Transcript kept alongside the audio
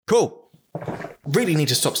Cool. Really need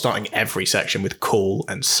to stop starting every section with cool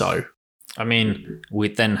and so. I mean,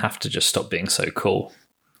 we'd then have to just stop being so cool.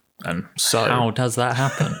 And So how does that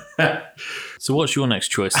happen? So what's your next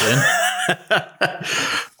choice then?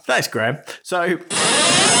 Thanks, Graham. So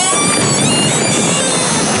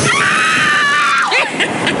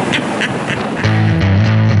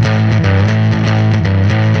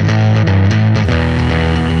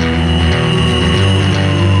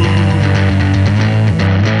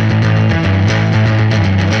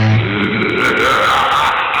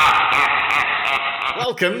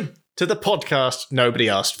welcome to the podcast nobody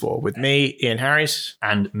asked for with me, Ian Harris.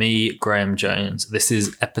 And me, Graham Jones. This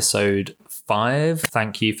is episode 5.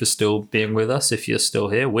 Thank you for still being with us. If you're still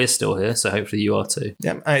here, we're still here, so hopefully you are too.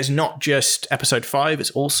 Yeah, and it's not just episode 5,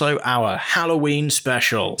 it's also our Halloween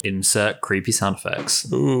special. Insert creepy sound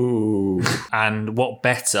effects. Ooh. And what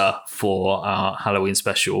better for our Halloween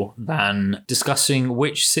special than discussing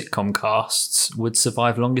which sitcom casts would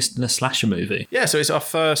survive longest in a slasher movie? Yeah, so it's our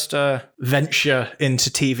first venture into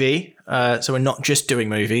TV. So we're not just doing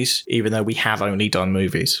movies, even though we have only done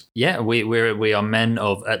movies. Yeah, we are men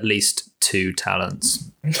of at least 2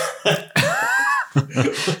 talents.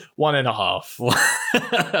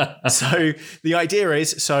 1.5. So the idea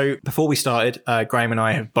is, before we started, Graham and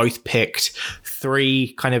I have both picked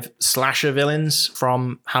 3 kind of slasher villains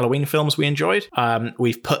from Halloween films we enjoyed.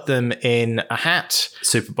 We've put them in a hat.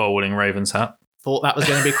 Super Bowl winning Ravens hat. Thought that was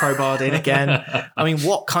going to be crowbarred in again. I mean,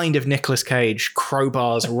 what kind of Nicolas Cage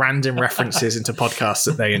crowbars random references into podcasts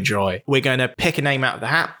that they enjoy? We're going to pick a name out of the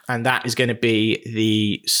hat, and that is going to be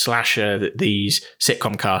the slasher that these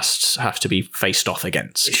sitcom casts have to be faced off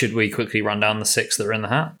against. Should we quickly run down the 6 that are in the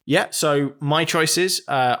hat? Yeah, so my choices,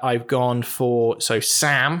 I've gone for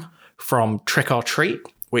Sam from Trick or Treat,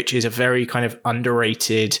 which is a very kind of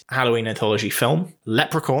underrated Halloween anthology film.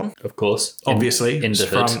 Leprechaun, of course. Obviously, in the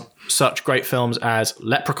from hood. Such great films as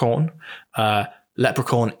Leprechaun,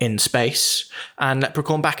 Leprechaun in Space, and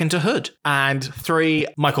Leprechaun Back into Hood. And 3,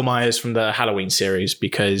 Michael Myers from the Halloween series,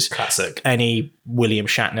 because classic. Any William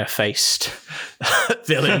Shatner-faced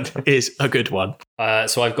villain is a good one.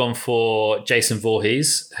 So I've gone for Jason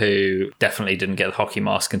Voorhees, who definitely didn't get the hockey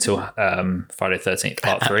mask until Friday the 13th,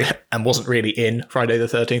 part 3. And wasn't really in Friday the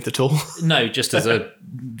 13th at all. No, just as a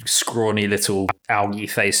scrawny little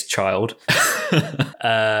algae-faced child.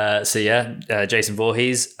 Jason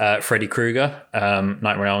Voorhees, Freddy Krueger,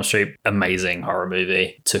 Nightmare on Elm Street, amazing horror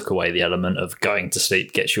movie. Took away the element of going to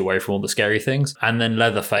sleep, gets you away from all the scary things. And then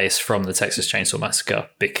Leatherface from the Texas Chainsaw Massacre,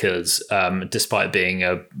 because despite being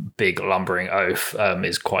a big lumbering oaf,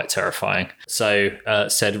 is quite terrifying. So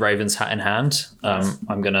said Raven's hat in hand,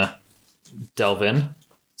 I'm going to delve in.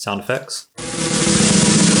 Sound effects.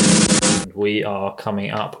 We are coming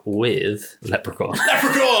up with Leprechaun.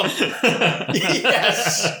 Leprechaun!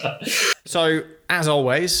 Yes! So, as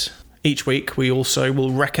always, each week we also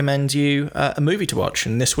will recommend you a movie to watch.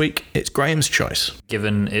 And this week, it's Graham's choice.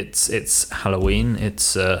 Given it's Halloween,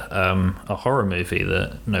 it's a horror movie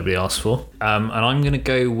that nobody asked for. And I'm going to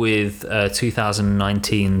go with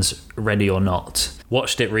 2019's Ready or Not.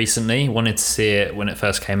 Watched it recently, wanted to see it when it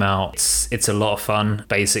first came out. It's a lot of fun.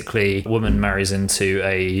 Basically, a woman marries into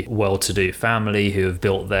a well-to-do family who have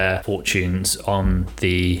built their fortunes on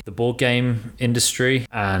the board game industry,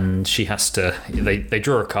 and she has to, they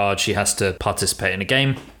draw a card, she has to participate in a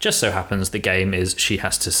game. Just so happens the game is she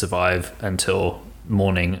has to survive until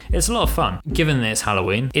morning. It's a lot of fun. Given that it's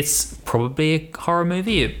Halloween, it's probably a horror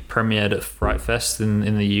movie. It premiered at Fright Fest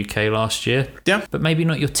in the UK last year. Yeah. But maybe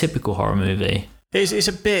not your typical horror movie. It's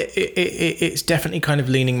a bit, it's definitely kind of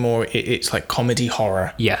leaning more, it's like comedy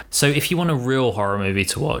horror. Yeah. So if you want a real horror movie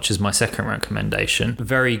to watch, is my second recommendation.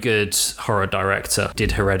 Very good horror director.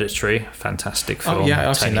 Did Hereditary. Fantastic film. Oh, yeah,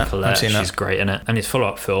 I've seen that. Collette, she's great in it. And his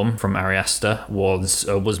follow-up film from Ari Aster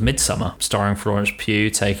was Midsummer, starring Florence Pugh,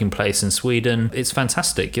 taking place in Sweden. It's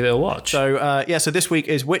fantastic. Give it a watch. So, so this week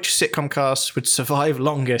is which sitcom cast would survive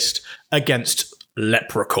longest against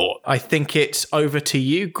Leprechaun. I think it's over to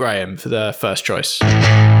you, Graham, for the first choice. A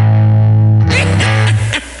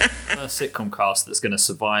sitcom cast that's going to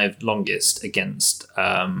survive longest against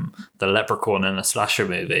the Leprechaun in a slasher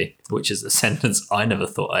movie, which is a sentence I never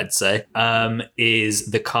thought I'd say,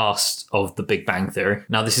 is the cast of The Big Bang Theory.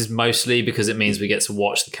 Now, this is mostly because it means we get to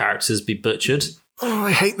watch the characters be butchered. Oh,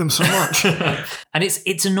 I hate them so much. And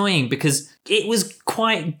it's annoying because it was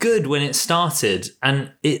quite good when it started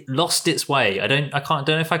and it lost its way. I don't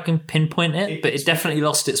know if I can pinpoint it, but it definitely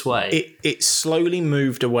lost its way. It slowly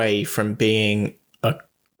moved away from being a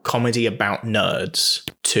comedy about nerds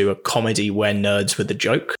to a comedy where nerds were the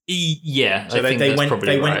joke. Yeah, so they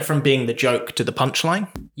went from being the joke to the punchline.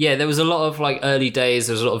 Yeah, there was a lot of like early days.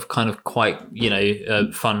 There was a lot of kind of quite,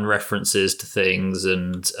 fun references to things.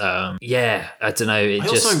 And I don't know.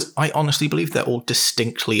 I honestly believe they're all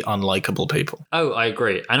distinctly unlikable people. Oh, I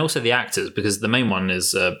agree. And also the actors, because the main one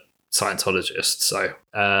is a Scientologist. So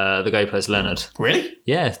the guy who plays Leonard. Really?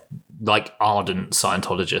 Yeah, like ardent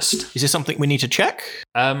Scientologist. Is this something we need to check?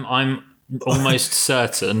 I'm almost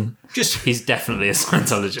certain he's definitely a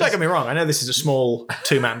Scientologist. Don't get me wrong. I know this is a small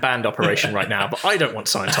two-man band operation right now, but I don't want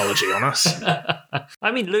Scientology on us.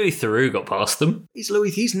 I mean, Louis Theroux got past them.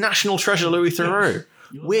 He's National Treasure Louis Theroux.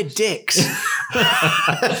 We're dicks.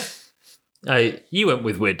 You went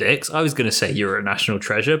with weird dicks. I was going to say you were a national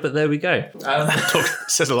treasure, but there we go.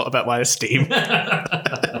 Says a lot about my esteem.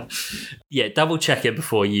 Yeah, double check it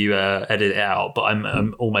before you edit it out. But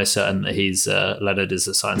I'm almost certain that Leonard is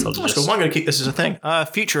a Scientologist. Cool. I'm going to keep this as a thing.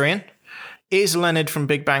 Future Ian, is Leonard from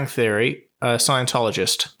Big Bang Theory a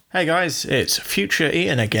Scientologist? Hey guys, it's Future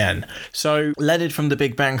Ian again. So Leonard from The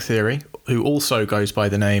Big Bang Theory, who also goes by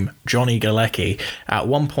the name Johnny Galecki, at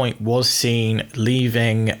one point was seen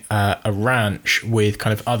leaving a ranch with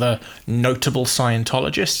kind of other notable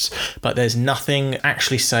Scientologists, but there's nothing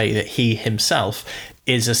actually say that he himself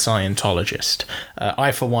is a Scientologist.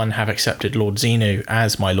 I, for one, have accepted Lord Xenu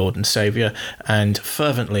as my Lord and Saviour and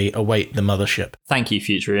fervently await the mothership. Thank you,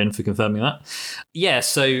 Future Ian, for confirming that. Yeah,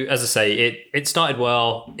 so as I say, it started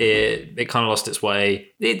well. It kind of lost its way.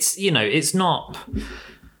 It's not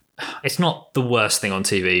the worst thing on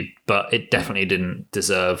TV, but it definitely didn't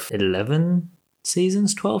deserve 11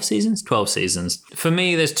 seasons, 12 seasons. For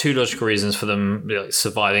me, there's two logical reasons for them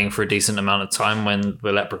surviving for a decent amount of time when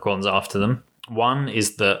the leprechauns after them. One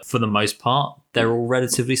is that, for the most part, they're all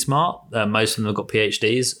relatively smart. Most of them have got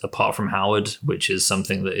PhDs, apart from Howard, which is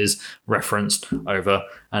something that is referenced over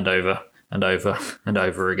and over and over and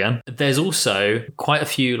over again. There's also quite a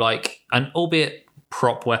few, albeit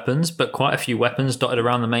prop weapons, but quite a few weapons dotted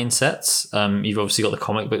around the main sets. You've obviously got the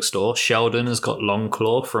comic book store. Sheldon has got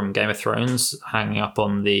Longclaw from Game of Thrones hanging up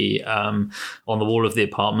on the wall of the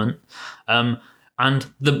apartment. And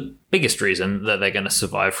the biggest reason that they're going to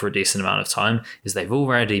survive for a decent amount of time is they've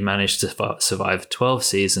already managed to survive 12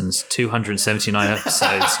 seasons, 279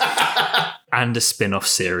 episodes, and a spin-off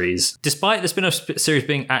series. Despite the spin-off series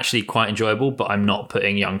being actually quite enjoyable, but I'm not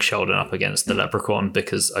putting young Sheldon up against the Leprechaun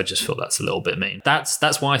because I just feel that's a little bit mean.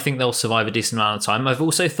 That's why I think they'll survive a decent amount of time. I've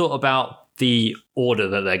also thought about the order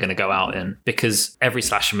that they're going to go out in, because every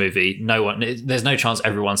slasher movie, there's no chance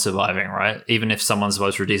everyone's surviving, right? Even if someone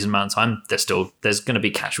survives for a decent amount of time, there's going to be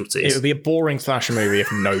casualties. It would be a boring slasher movie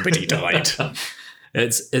if nobody died.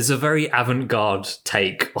 It's a very avant-garde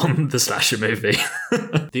take on the slasher movie.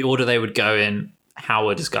 The order they would go in: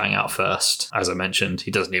 Howard is going out first. As I mentioned, he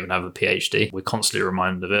doesn't even have a PhD. We're constantly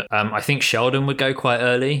reminded of it. I think Sheldon would go quite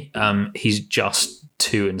early. He's just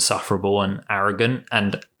too insufferable and arrogant,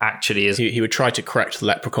 and actually is... He would try to correct the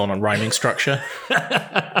leprechaun on rhyming structure.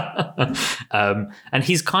 And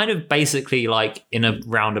he's kind of basically, like, in a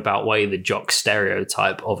roundabout way, the jock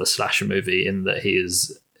stereotype of a slasher movie, in that he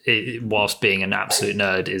is... whilst being an absolute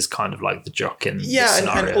nerd, is kind of like the jock in the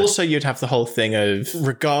scenario. And also you'd have the whole thing of,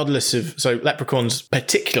 regardless of... So Leprechaun's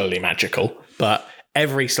particularly magical, but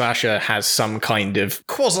every slasher has some kind of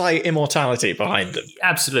quasi-immortality behind them.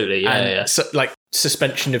 Absolutely, yeah. So, like,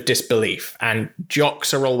 suspension of disbelief. And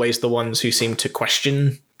jocks are always the ones who seem to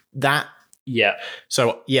question that. Yeah.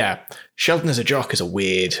 So, yeah, Sheldon as a jock is a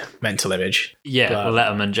weird mental image. Yeah,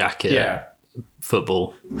 Letterman jacket. Yeah.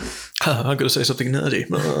 Football. I'm going to say something nerdy.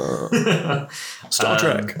 Star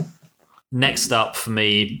Trek. Next up for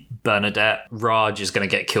me, Bernadette. Raj is going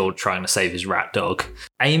to get killed trying to save his rat dog.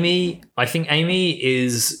 I think Amy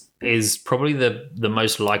is probably the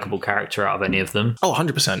most likable character out of any of them. Oh,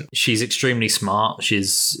 100%. She's extremely smart.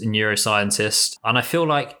 She's a neuroscientist. And I feel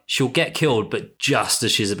like she'll get killed, but just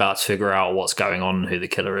as she's about to figure out what's going on and who the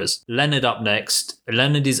killer is. Leonard up next.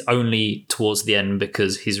 Leonard is only towards the end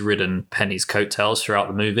because he's ridden Penny's coattails throughout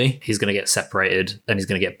the movie. He's going to get separated and he's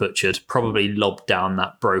going to get butchered, probably lobbed down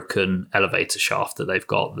that broken elevator shaft that they've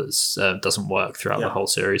got that doesn't work throughout the whole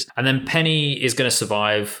series. And then Penny is going to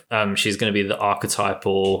survive. She's going to be the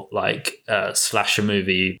archetypal slasher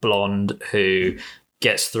movie blonde who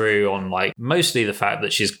gets through on mostly the fact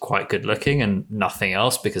that she's quite good looking and nothing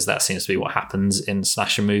else, because that seems to be what happens in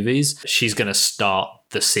slasher movies. She's going to start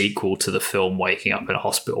the sequel to the film waking up in a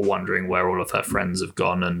hospital wondering where all of her friends have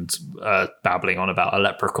gone and babbling on about a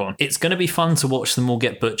leprechaun. It's going to be fun to watch them all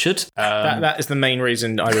get butchered. That is the main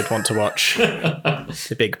reason I would want to watch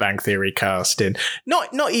the Big Bang Theory cast in.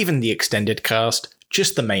 Not even the extended cast,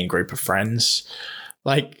 just the main group of friends.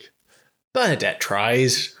 Bernadette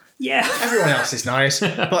tries. Yeah. Everyone else is nice,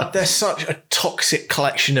 but they're such a toxic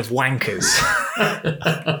collection of wankers.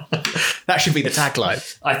 That should be the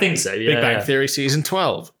tagline. I think so, yeah. Big Bang Theory Season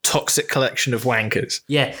 12. Toxic collection of wankers.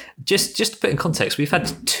 Yeah, just to put in context, we've had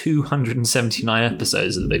 279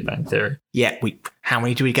 episodes of The Big Bang Theory. Yeah, how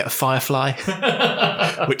many do we get of Firefly?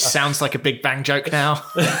 Which sounds like a Big Bang joke now.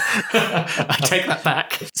 I take that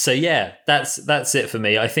back. So yeah, that's it for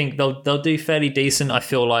me. I think they'll do fairly decent. I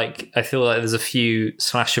feel like there's a few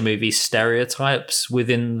slasher movie stereotypes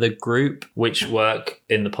within the group which work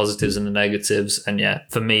in the positives and the negatives. And yeah,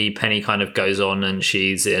 for me, Penny kind of goes on and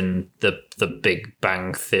she's in the Big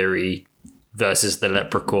Bang Theory versus the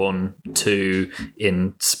Leprechaun 2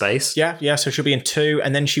 in space. Yeah, so she'll be in 2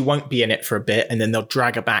 and then she won't be in it for a bit and then they'll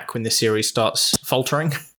drag her back when the series starts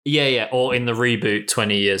faltering. Yeah, or in the reboot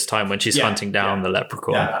 20 years time when she's hunting down the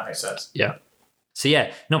Leprechaun. Yeah, that makes sense. Yeah. So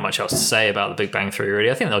yeah, not much else to say about the Big Bang Theory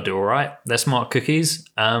really. I think they'll do all right. They're smart cookies,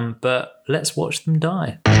 but let's watch them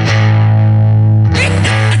die.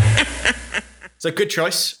 So good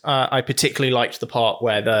choice. I particularly liked the part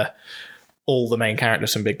where all the main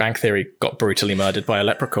characters from Big Bang Theory got brutally murdered by a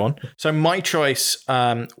leprechaun. So my choice,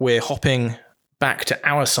 we're hopping back to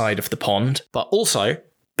our side of the pond, but also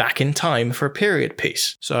back in time for a period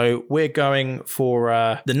piece. So we're going for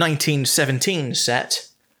the 1917 set,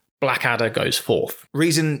 Blackadder Goes Forth.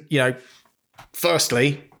 Reason,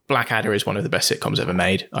 firstly, Blackadder is one of the best sitcoms ever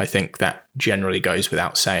made. I think that generally goes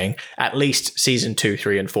without saying. At least season 2,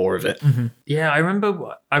 3, and 4 of it. Mm-hmm. Yeah, I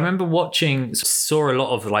remember saw a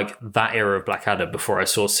lot of like that era of Blackadder before I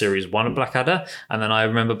saw series 1 of Blackadder, and then I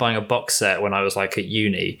remember buying a box set when I was like at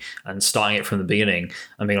uni and starting it from the beginning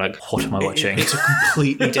and being like, what am I watching? It's a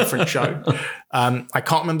completely different show. I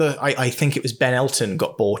can't remember. I think it was Ben Elton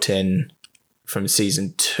got bought in from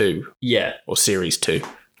season 2. Yeah, or series 2.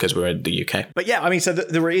 Because we're in the UK. But yeah, I mean, so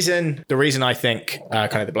the reason I think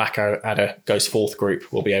kind of the Blackadder Goes Forth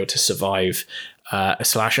group will be able to survive a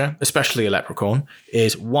slasher, especially a leprechaun,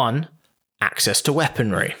 is 1, access to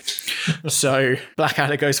weaponry. So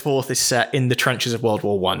Blackadder Goes Forth is set in the trenches of World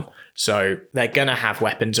War One. So they're going to have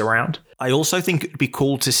weapons around. I also think it'd be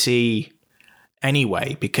cool to see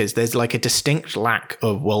anyway, because there's like a distinct lack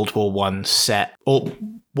of World War One set or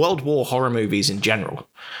World War horror movies in general.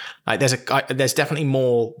 Like there's definitely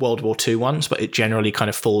more World War II ones, but it generally kind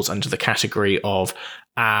of falls under the category of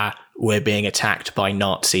we're being attacked by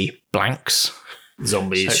Nazi blanks,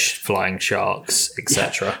 zombies, flying sharks,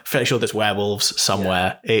 etc. Yeah, fairly sure there's werewolves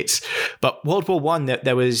somewhere. Yeah. But World War One,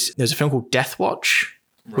 there's a film called Death Watch,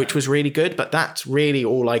 which was really good, but that's really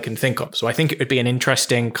all I can think of. So I think it would be an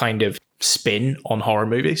interesting kind of spin on horror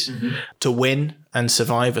movies. Mm-hmm. To win and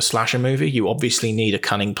survive a slasher movie, you obviously need a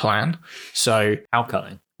cunning plan. So how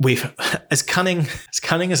cunning? We've as cunning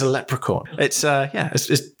as a leprechaun. It's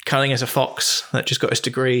as cunning as a fox that just got his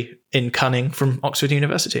degree in cunning from Oxford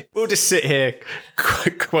University. We'll just sit here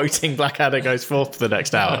quoting Blackadder Goes Forth for the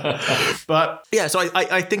next hour. But yeah, so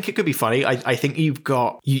I think it could be funny. I think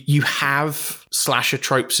you have slasher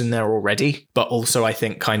tropes in there already, but also I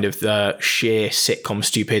think kind of the sheer sitcom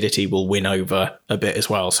stupidity will win over a bit as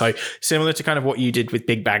well. So similar to kind of what you did with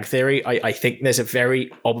Big Bang Theory, I think there's a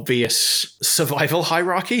very obvious survival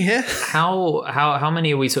hierarchy here. How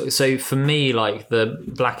many are we talking? So for me, like the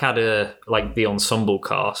Blackadder, like the ensemble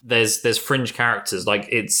cast, there's fringe characters. Like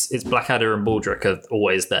it's Blackadder and Baldrick are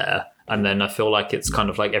always there. And then I feel like it's kind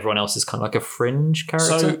of like everyone else is kind of like a fringe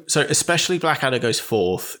character. So especially Blackadder Goes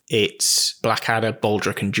Forth, it's Blackadder,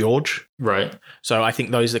 Baldrick, and George. Right. So I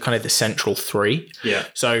think those are kind of the central 3. Yeah.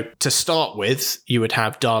 So to start with, you would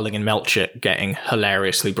have Darling and Melchett getting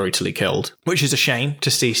hilariously brutally killed, which is a shame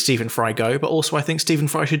to see Stephen Fry go. But also I think Stephen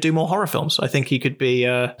Fry should do more horror films. I think he could be...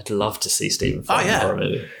 I'd love to see Stephen Fry in a horror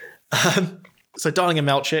movie. So Darling and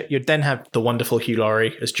Melchett, you'd then have the wonderful Hugh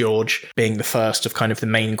Laurie as George being the first of kind of the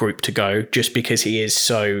main group to go, just because he is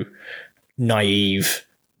so naive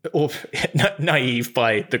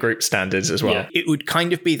by the group standards as well. Yeah. It would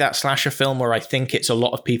kind of be that slasher film where I think it's a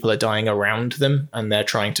lot of people are dying around them and they're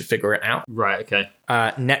trying to figure it out. Right, okay.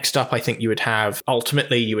 Next up, I think you would have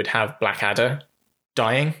Blackadder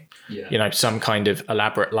dying. Yeah. Some kind of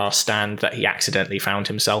elaborate last stand that he accidentally found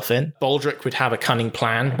himself in. Baldrick would have a cunning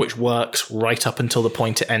plan, which works right up until the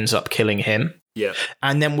point it ends up killing him. Yeah.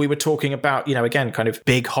 And then we were talking about, again, kind of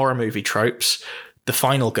big horror movie tropes. The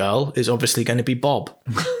final girl is obviously going to be Bob.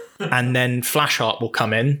 And then Flashheart will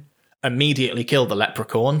come in, immediately kill the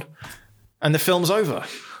leprechaun, and the film's over.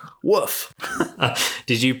 Woof.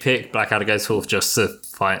 Did you pick Blackadder Goes Forth just to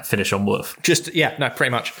finish on woof? Pretty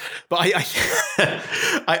much. But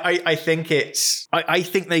I think I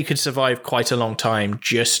think they could survive quite a long time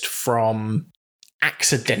just from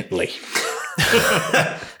accidentally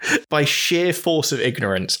By sheer force of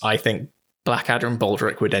ignorance, I think Blackadder and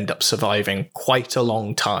Baldrick would end up surviving quite a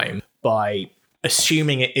long time by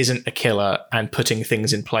assuming it isn't a killer and putting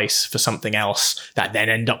things in place for something else that then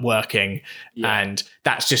end up working. Yeah. And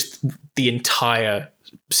that's just the entire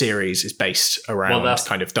series is based around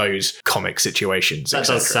kind of those comic situations. That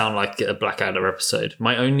does sound like a Blackadder episode.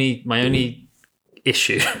 My only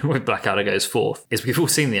issue with Blackadder Goes Forth is we've all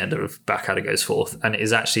seen the end of Blackadder Goes Forth, and it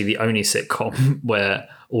is actually the only sitcom where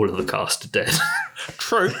all of the cast are dead.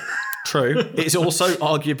 True. It's also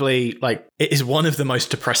arguably it is one of the most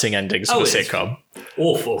depressing endings of a sitcom.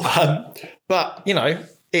 Awful. But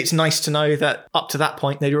it's nice to know that up to that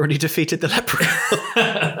point they'd already defeated the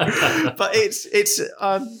leprechaun. But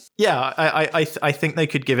I think they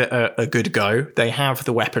could give it a good go. They have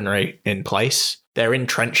the weaponry in place. They're in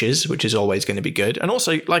trenches, which is always going to be good. And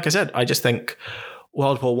also, like I said, I just think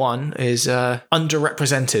World War I is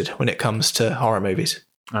underrepresented when it comes to horror movies.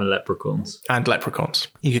 And leprechauns.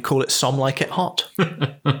 You could call it Some Like It Hot.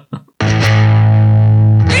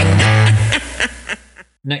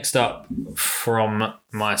 Next up from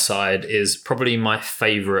my side is probably my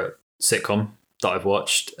favourite sitcom that I've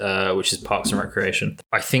watched, which is Parks and Recreation.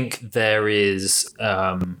 I think there's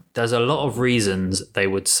a lot of reasons they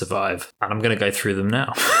would survive, and I'm going to go through them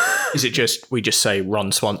now. Is it just we just say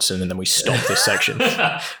Ron Swanson and then we stop this section?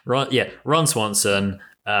 Ron Swanson,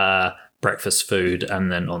 breakfast food,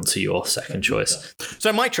 and then on to your second choice.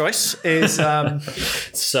 So my choice is why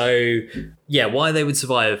they would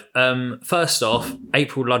survive. First off,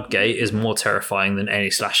 April Ludgate is more terrifying than any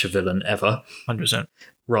slasher villain ever. 100%.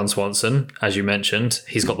 Ron Swanson, as you mentioned,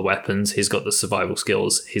 he's got the weapons, he's got the survival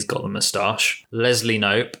skills, he's got the moustache. Leslie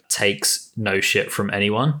Knope takes no shit from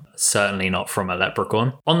anyone, certainly not from a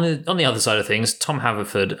leprechaun. On the other side of things, Tom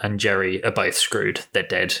Haverford and Jerry are both screwed. They're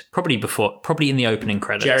dead. Probably in the opening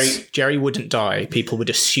credits. Jerry wouldn't die. People would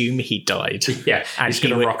assume he died. Yeah, and he's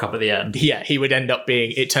going to rock up at the end. Yeah, he would end up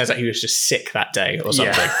being, it turns out he was just sick that day or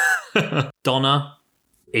something. Yeah. Donna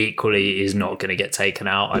equally is not going to get taken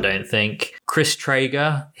out, I don't think. Chris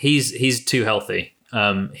Traeger, he's too healthy.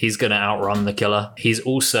 He's going to outrun the killer. He's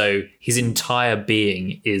also, his entire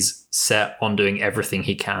being is set on doing everything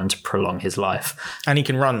he can to prolong his life. And he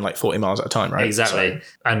can run 40 miles at a time, right? Exactly. So.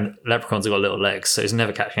 And leprechauns have got little legs, so he's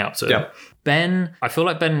never catching up to him. Yeah. Ben, I feel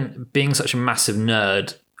like Ben, being such a massive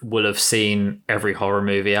nerd, will have seen every horror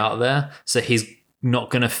movie out there. So he's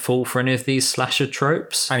not going to fall for any of these slasher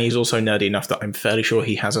tropes. And he's also nerdy enough that I'm fairly sure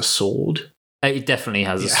he has a sword. He definitely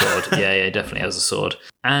has a sword. Yeah, he definitely has a sword.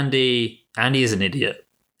 Andy is an idiot.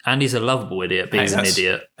 Andy's a lovable idiot, but he's an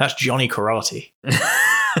idiot. That's Johnny Karate.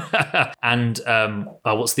 And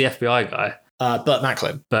what's the FBI guy? Burt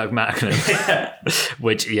Macklin.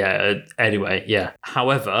 Which, anyway, yeah.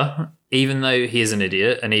 However, even though he is an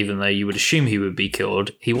idiot, and even though you would assume he would be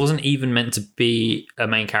killed, he wasn't even meant to be a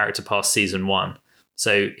main character past season 1.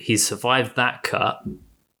 So he's survived that cut.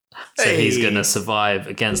 So he's going to survive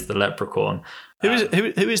against the leprechaun. Who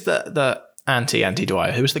is the Andy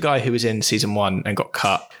Dwyer? Who was the guy who was in season 1 and got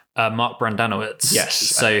cut? Mark Brandanowitz. Yes.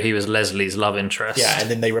 So he was Leslie's love interest. Yeah, and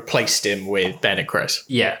then they replaced him with Ben and Chris.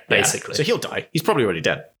 Yeah, basically. Yeah. So he'll die. He's probably already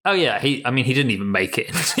dead. Oh, yeah. He didn't even make it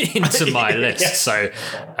into my list. Yeah.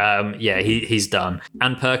 So, he's done.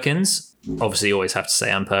 Ann Perkins. Obviously, you always have to say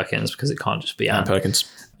Ann Perkins because it can't just be Ann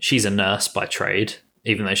Perkins. She's a nurse by trade.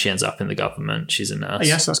 Even though she ends up in the government, she's a nurse. Oh,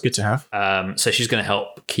 yes, that's good to have. So she's going to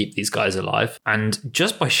help keep these guys alive. And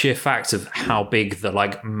just by sheer fact of how big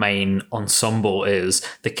the main ensemble is,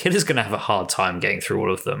 the killer's going to have a hard time getting through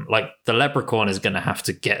all of them. The leprechaun is going to have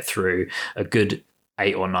to get through a good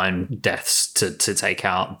 8 or 9 deaths to take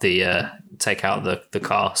out the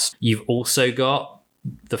cast. You've also got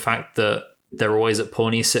the fact that they're always at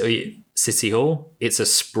Pawnee City Hall. It's a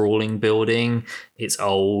sprawling building. It's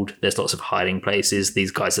old. There's lots of hiding places.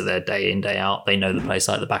 These guys are there day in, day out. They know the place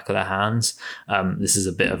like the back of their hands. This is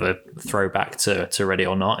a bit of a throwback to Ready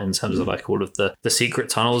or Not in terms of all of the secret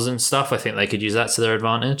tunnels and stuff. I think they could use that to their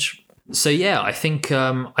advantage. So yeah, I think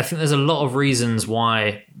there's a lot of reasons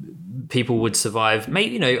why people would survive.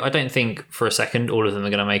 Maybe, I don't think for a second all of them are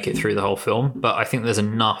going to make it through the whole film, but I think there's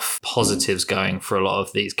enough positives going for a lot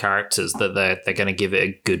of these characters that they're going to give it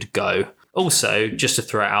a good go. Also, just to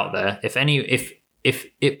throw it out there, if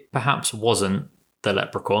it perhaps wasn't the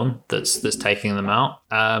leprechaun that's taking them out,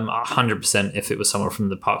 100% if it was someone from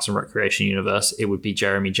the Parks and Recreation universe, it would be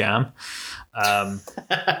Jeremy Jam.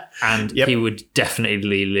 And he would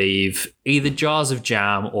definitely leave either jars of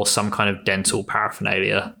jam or some kind of dental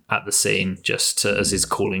paraphernalia at the scene just as his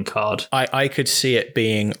calling card. I could see it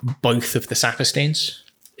being both of the Sapersteins.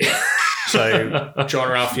 So John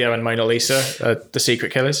Ralphio and Mona Lisa are the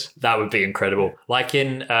secret killers. That would be incredible. Like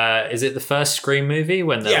in, is it the first Scream movie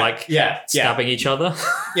when they're stabbing each other?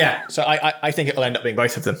 Yeah. So I think it'll end up being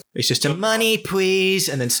both of them. It's just a money, please,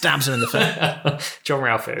 and then stabs them in the face. John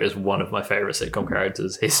Ralphio is one of my favourite sitcom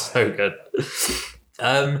characters. He's so good.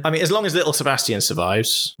 I mean, as long as little Sebastian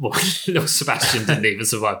survives. Well, little Sebastian didn't even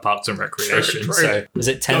survive Parks and Recreation. True. So is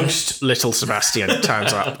it 10? Ghost little Sebastian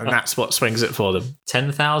turns up, and that's what swings it for them.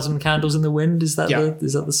 10,000 Candles in the Wind? Is that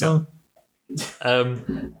the song? Yeah.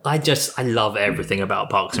 I love everything about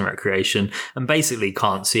Parks and Recreation, and basically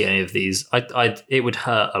can't see any of these. It would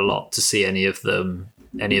hurt a lot to see any of them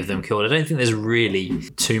killed. I don't think there's really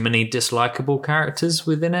too many dislikable characters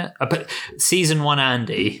within it. But season 1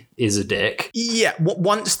 Andy is a dick. Yeah,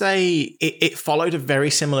 once it followed a very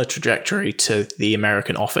similar trajectory to The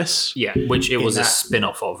American Office. Yeah, which it was a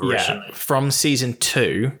spin-off of originally. Yeah, from season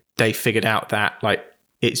 2, they figured out that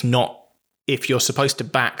it's not, if you're supposed to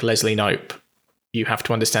back Leslie Knope, you have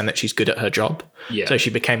to understand that she's good at her job. Yeah. So she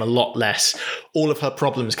became a lot less. All of her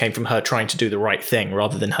problems came from her trying to do the right thing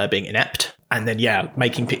rather than her being inept. And then,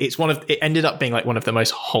 it ended up being one of the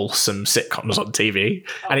most wholesome sitcoms on TV.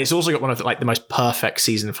 And it's also got one of the most perfect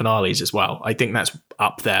season finales as well. I think that's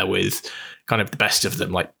up there with kind of the best of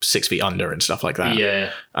them, like 6 Feet Under and stuff like that.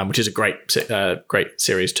 Yeah. Which is a great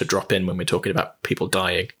series to drop in when we're talking about people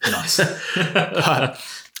dying. Nice.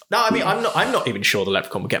 No, I mean, I'm not even sure the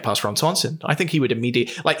Leprechaun would get past Ron Swanson. I think he would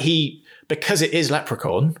immediately, because it is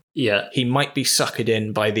Leprechaun, he might be suckered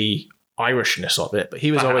in by the Irishness of it, but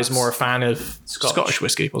he was always more a fan of Scottish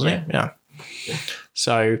whiskey, wasn't he? Yeah.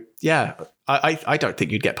 So, yeah, I don't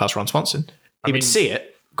think you'd get past Ron Swanson. He would see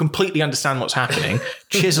it, completely understand what's happening,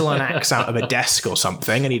 chisel an axe out of a desk or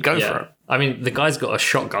something, and he'd go for it. I mean, the guy's got a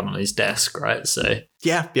shotgun on his desk, right? So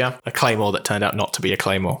yeah, a claymore that turned out not to be a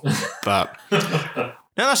claymore, but.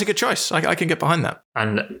 No, that's a good choice. I can get behind that.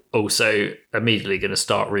 And also immediately going to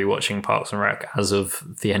start rewatching Parks and Rec as of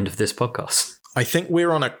the end of this podcast. I think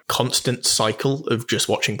we're on a constant cycle of just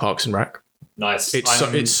watching Parks and Rec. Nice.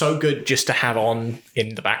 It's so good just to have on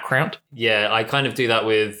in the background. Yeah, I kind of do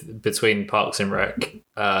that between Parks and Rec,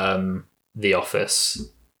 The Office,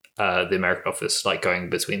 The American Office, going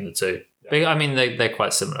between the two. I mean, they're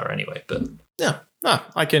quite similar anyway, but yeah, no,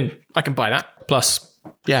 I can buy that. Plus,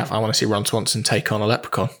 yeah, I want to see Ron Swanson take on a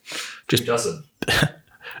leprechaun. Who doesn't?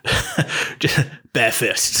 Just bare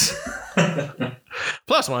fists.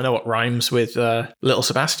 Plus, I want to know what rhymes with Little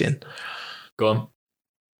Sebastian. Go on.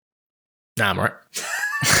 Nah, I'm right.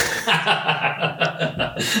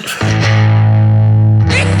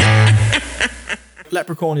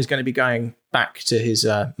 Leprechaun is going to be going back to his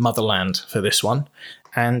motherland for this one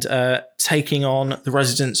and taking on the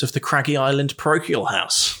residents of the Craggy Island parochial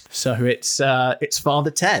house. So it's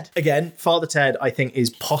Father Ted. Again, Father Ted, I think, is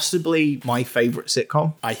possibly my favourite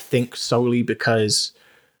sitcom. I think solely because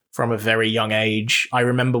from a very young age, I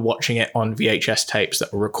remember watching it on VHS tapes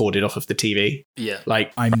that were recorded off of the TV. Yeah.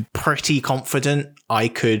 I'm pretty confident I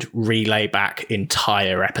could relay back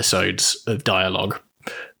entire episodes of dialogue,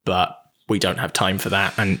 but we don't have time for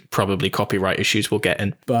that, and probably copyright issues will get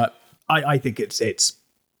in. But I think it's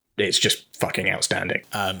just fucking outstanding.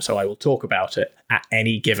 So I will talk about it at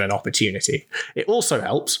any given opportunity. It also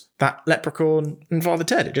helps that Leprechaun and Father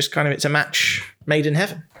Ted, it's a match made in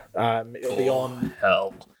heaven. It'll be on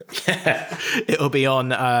hell. Yeah, it'll be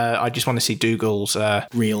on. I just want to see Dougal's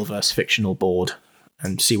real versus fictional board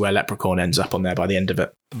and see where Leprechaun ends up on there by the end of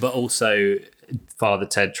it. But also, Father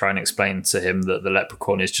Ted trying to explain to him that the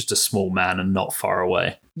leprechaun is just a small man and not far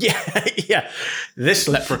away. Yeah. This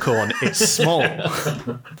leprechaun is small.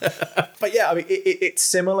 But yeah, I mean, it's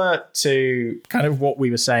similar to kind of what we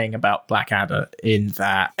were saying about Blackadder in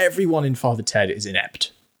that everyone in Father Ted is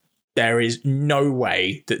inept. There is no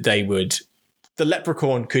way that the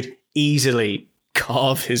leprechaun could easily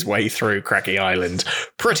carve his way through Craggy Island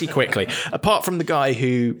pretty quickly, apart from the guy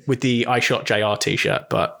who with the I Shot JR t-shirt,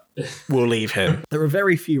 but we'll leave him. There are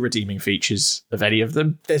very few redeeming features of any of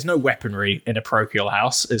them. There's no weaponry in a parochial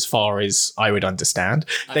house as far as I would understand.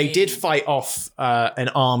 They did fight off an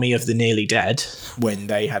army of the nearly dead when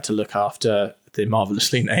they had to look after the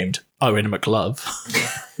marvellously named Owen McLove.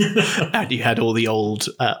 And you had all the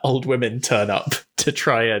old women turn up to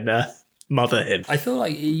try and mother him. I feel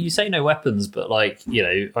like you say no weapons, but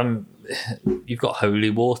you've got holy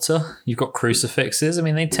water, you've got crucifixes. I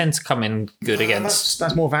mean, they tend to come in good against.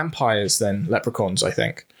 That's more vampires than leprechauns, I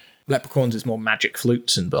think. Leprechauns is more magic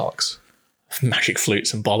flutes and bollocks. Magic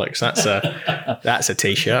flutes and bollocks. That's a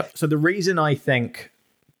t-shirt. So the reason I think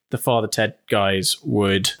the Father Ted guys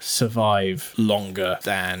would survive longer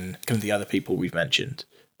than the other people we've mentioned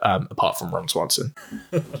apart from Ron Swanson,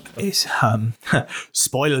 is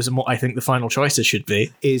spoilers, and what I think the final choices should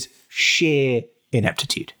be is sheer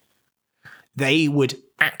ineptitude. They would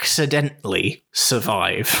accidentally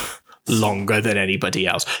survive longer than anybody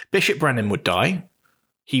else. Bishop Brennan would die.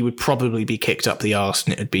 He would probably be kicked up the arse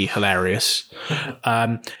and it would be hilarious.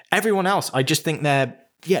 Everyone else, I just think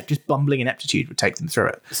just bumbling ineptitude would take them through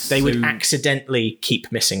it. They would accidentally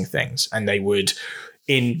keep missing things, and they would,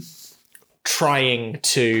 in trying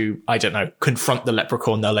to, I don't know, confront the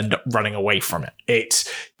leprechaun, they'll end up running away from it.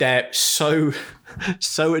 They're so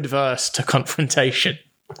adverse to confrontation.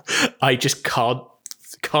 I just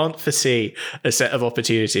can't foresee a set of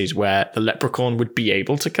opportunities where the leprechaun would be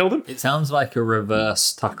able to kill them. It sounds like a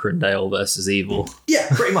reverse Tucker and Dale versus Evil. Yeah,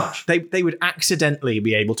 pretty much. They would accidentally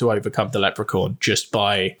be able to overcome the leprechaun just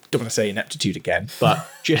by, don't want to say ineptitude again, but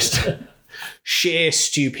just sheer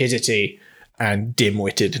stupidity and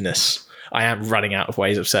dim-wittedness. I am running out of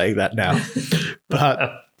ways of saying that now.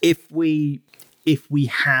 But if we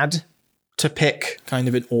had to pick kind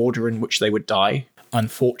of an order in which they would die,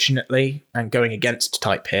 unfortunately, and going against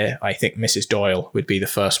type here, I think Mrs. Doyle would be the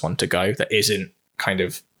first one to go that isn't kind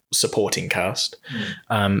of supporting cast.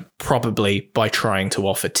 Probably by trying to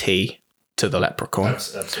offer tea to the leprechaun.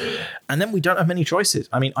 Absolutely. And then we don't have many choices.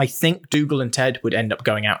 I mean, I think Dougal and Ted would end up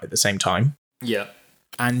going out at the same time. Yeah.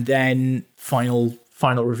 And then final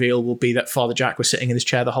reveal will be that Father Jack was sitting in his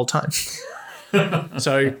chair the whole time.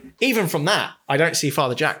 So even from that, I don't see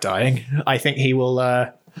Father Jack dying. I think he will...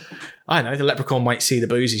 I don't know, the leprechaun might see the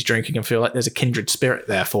booze he's drinking and feel like there's a kindred spirit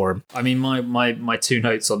there for him. I mean, my two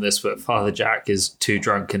notes on this were Father Jack is too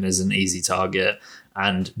drunk and is an easy target,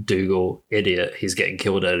 and Dougal, idiot, he's getting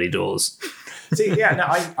killed early doors. See, yeah, no,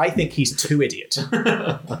 I think he's too idiot.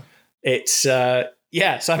 It's, so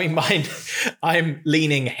I mean, I'm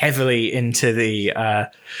leaning heavily into the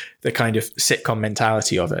kind of sitcom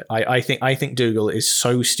mentality of it. I think Dougal is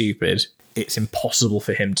so stupid, it's impossible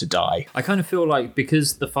for him to die. I kind of feel like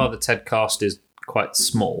because the Father Ted cast is quite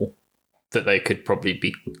small, that they could probably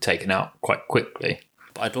be taken out quite quickly.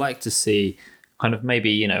 But I'd like to see kind of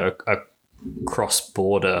maybe, a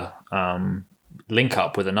cross-border link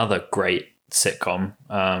up with another great sitcom,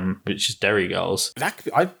 which is Derry Girls.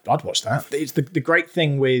 I'd watch that. It's the great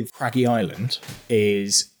thing with Craggy Island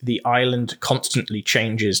is the island constantly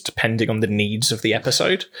changes depending on the needs of the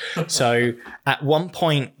episode. So at one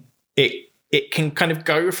point, it can kind of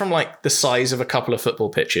go from like the size of a couple of football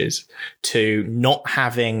pitches to not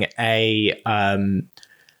having a I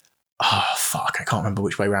can't remember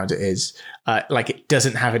which way around it is. Like it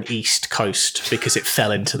doesn't have an east coast because it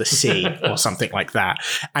fell into the sea or something like that.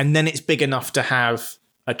 And then it's big enough to have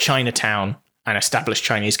a Chinatown and established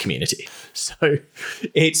Chinese community. So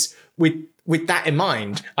it's with that in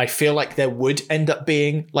mind, I feel like there would end up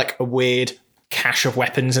being like a weird cache of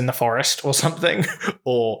weapons in the forest or something,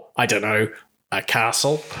 or I don't know, a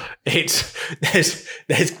castle.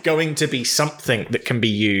 There's going to be something that can be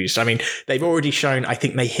used. I mean, they've already shown, I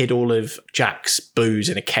think they hid all of Jack's booze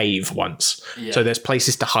in a cave once. Yeah. So there's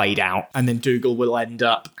places to hide out. And then Dougal will end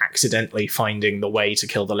up accidentally finding the way to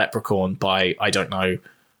kill the leprechaun by, I don't know,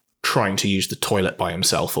 trying to use the toilet by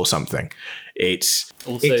himself or something. It's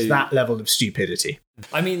that level of stupidity.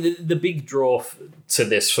 I mean, the big draw to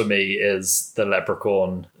this for me is the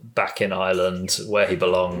leprechaun back in Ireland where he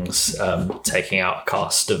belongs, taking out a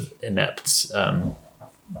cast of inept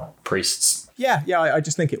priests. Yeah, I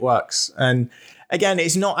just think it works. And again,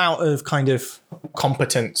 it's not out of kind of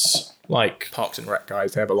competence like Parks and Rec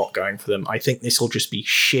guys. They have a lot going for them. I think this will just be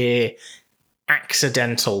sheer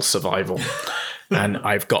accidental survival. And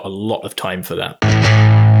I've got a lot of time for that.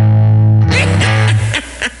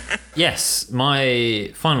 Yes,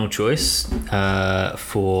 my final choice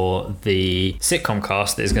for the sitcom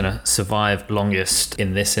cast that is going to survive longest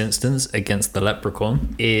in this instance against the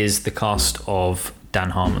leprechaun is the cast of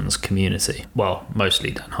Dan Harmon's Community. Well,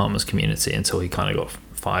 mostly Dan Harmon's Community until he kind of got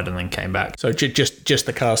fired and then came back. So just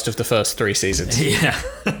the cast of the first 3 seasons. Yeah.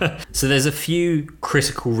 So there's a few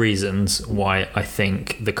critical reasons why I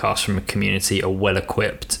think the cast from Community are well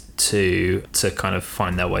equipped to kind of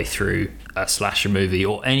find their way through a slasher movie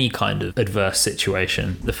or any kind of adverse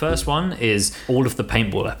situation. The first one is all of the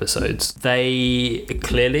paintball episodes. They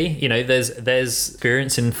clearly, there's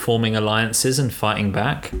experience in forming alliances and fighting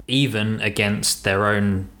back, even against their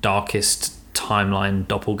own darkest timeline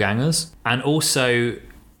doppelgangers. And also,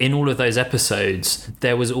 in all of those episodes,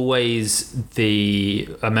 there was always a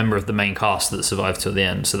member of the main cast that survived till the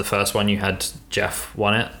end. So the first one, you had Jeff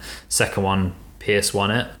won it. Second one, Pierce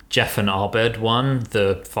won it. Jeff and Arbed won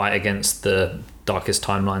the fight against the darkest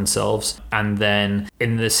timeline selves. And then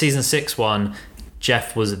in the season 6 one,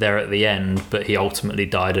 Jeff was there at the end, but he ultimately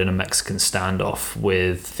died in a Mexican standoff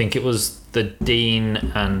with, I think it was the Dean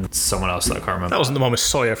and someone else that I can't remember. That wasn't the one with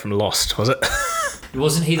Sawyer from Lost, was it?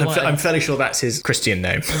 Wasn't he the one? I'm fairly sure that's his Christian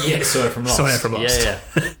name. Yeah, Sawyer from Lost. Sawyer from Lost.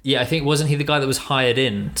 Yeah, I think, wasn't he the guy that was hired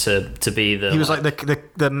in to be the... He was like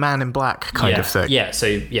the man in black kind of thing. Yeah, so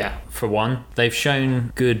yeah, for one, they've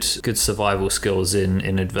shown good survival skills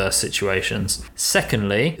in adverse situations.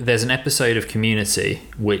 Secondly, there's an episode of Community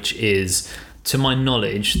which is, to my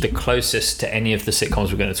knowledge, the closest to any of the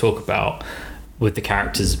sitcoms we're going to talk about, with the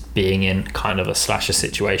characters being in kind of a slasher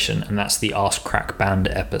situation, and that's the Ask Crack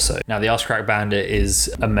Bandit episode. Now, the Ask Crack Bandit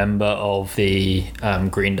is a member of the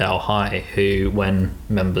Greendale High who, when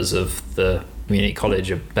members of the community college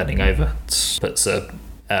are bending over, puts a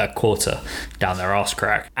quarter down their arse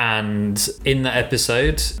crack. And in that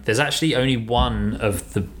episode, there's actually only one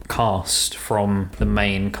of the cast from the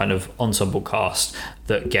main kind of ensemble cast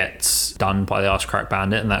that gets done by the Arse Crack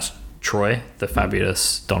Bandit, and that's Troy, the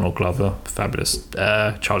fabulous Donald Glover, fabulous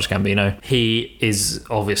Charles Gambino. He is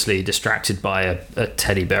obviously distracted by a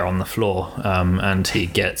teddy bear on the floor, and he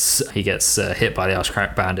gets hit by the Arse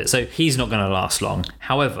Crack Bandit. So he's not going to last long.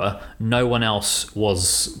 However, no one else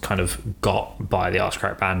was kind of got by the Arse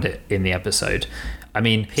Crack Bandit in the episode. I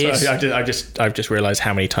mean, Pierce... Sorry, I've just realised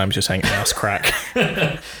how many times you're saying ass crack.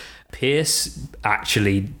 Pierce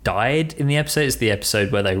actually died in the episode. It's the episode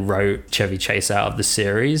where they wrote Chevy Chase out of the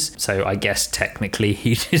series. So I guess technically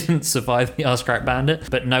he didn't survive the Arse Crack Bandit,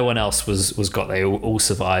 but no one else was got. They all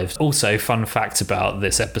survived. Also, fun fact about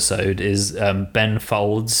this episode is Ben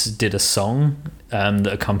Folds did a song that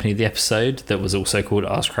accompanied the episode that was also called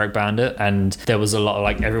Arse Crack Bandit, and there was a lot of,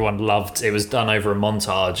 like, everyone loved it. Was done over a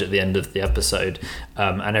montage at the end of the episode,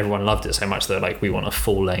 and everyone loved it so much that, like, we want a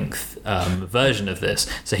full-length version of this.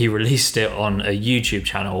 So he released it on a YouTube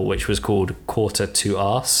channel which was called Quarter to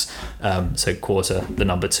Arse, so quarter, the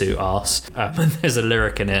number 2, arse, and there's a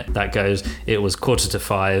lyric in it that goes, "It was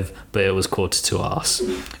 4:45, but it was quarter to arse,"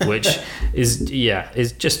 which is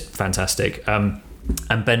just fantastic.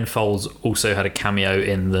 And Ben Folds also had a cameo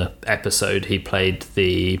in the episode. He played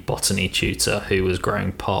the botany tutor who was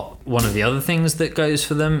growing pot. One of the other things that goes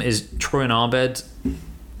for them is Troy and Abed.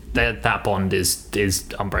 That bond is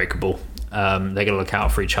unbreakable. They're going to look out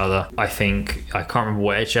for each other. I think, I can't remember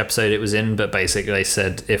which episode it was in, but basically they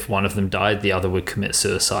said if one of them died, the other would commit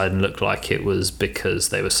suicide, and looked like it was because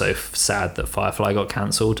they were so sad that Firefly got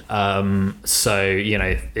cancelled. So, you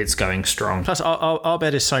know, it's going strong. Plus,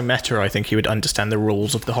 Abed is so meta, I think he would understand the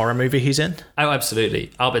rules of the horror movie he's in. Oh,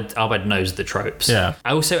 absolutely. Abed knows the tropes. Yeah.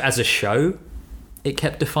 Also, as a show, it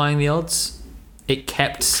kept defying the odds. It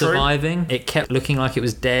kept surviving. It kept looking like it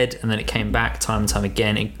was dead, and then it came back time and time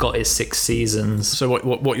again. It got its 6 seasons. So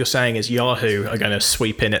what you're saying is Yahoo are going to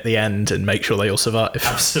sweep in at the end and make sure they all survive.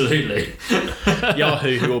 Absolutely.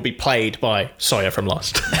 Yahoo, who will be played by Sawyer from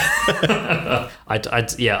Lost.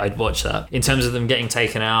 I'd watch that. In terms of them getting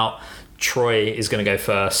taken out, Troy is going to go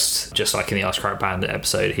first, just like in the Arse Crack Bandit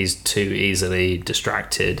episode. He's too easily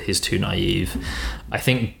distracted. He's too naive. I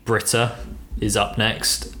think Britta is up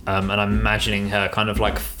next, and I'm imagining her kind of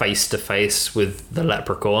like face to face with the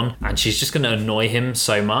leprechaun, and she's just going to annoy him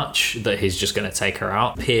so much that he's just going to take her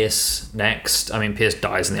out. Pierce next. I mean, Pierce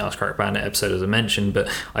dies in the Arse Crack Bandit episode, as I mentioned, but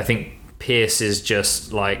I think Pierce is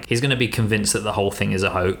just like, he's going to be convinced that the whole thing is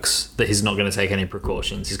a hoax, that he's not going to take any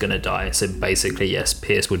precautions, he's going to die. So basically, yes,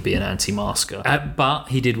 Pierce would be an anti-masker, but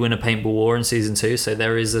he did win a paintball war in season 2, so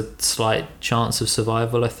there is a slight chance of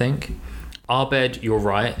survival, I think. Abed, you're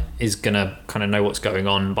right, is going to kind of know what's going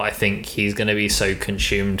on, but I think he's going to be so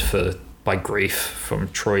consumed by grief from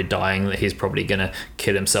Troy dying that he's probably going to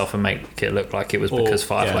kill himself and make it look like it was because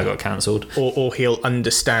Firefly got cancelled. Or he'll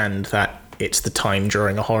understand that it's the time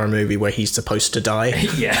during a horror movie where he's supposed to die.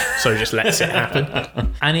 Yeah. So just lets it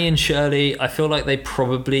happen. Annie and Shirley, I feel like they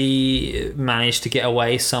probably managed to get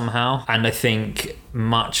away somehow. And I think,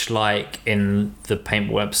 much like in the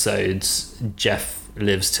paintball episodes, Jeff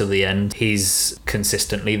lives till the end. He's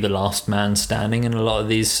consistently the last man standing in a lot of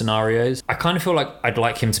these scenarios. I kind of feel like I'd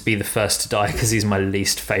like him to be the first to die because he's my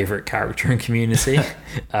least favourite character in Community.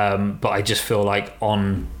 But I just feel like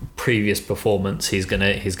on previous performance he's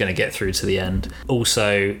gonna get through to the end.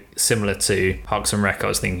 Also, similar to Parks and Rec, I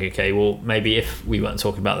was thinking, okay, well, maybe if we weren't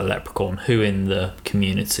talking about the leprechaun, who in the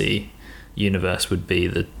Community universe would be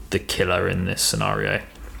the killer in this scenario?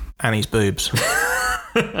 Annie's boobs.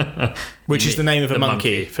 Which is the name of a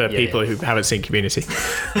monkey for people who haven't seen Community.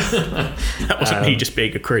 That wasn't me just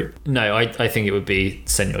being a creep. No, I think it would be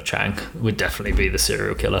Senor Chang would definitely be the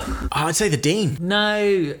serial killer. I'd say the Dean.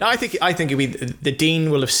 No, I think it'd be the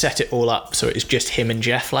Dean will have set it all up so it's just him and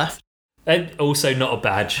Jeff left. And also not a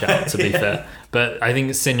bad shout, to be fair. But I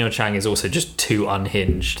think Senor Chang is also just too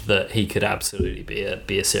unhinged that he could absolutely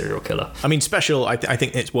be a serial killer. I mean, special, I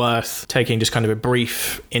think it's worth taking just kind of a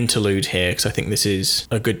brief interlude here, because I think this is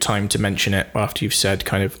a good time to mention it after you've said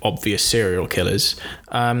kind of obvious serial killers.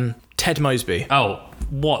 Ted Mosby. Oh,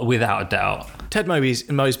 what? Without a doubt. Ted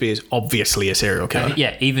Mosby is obviously a serial killer.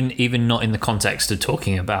 Yeah, even not in the context of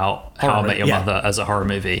talking about How I Met Your Mother as a horror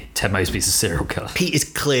movie, Ted Mosby's a serial killer. Pete is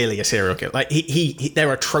clearly a serial killer. Like he there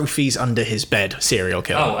are trophies under his bed, serial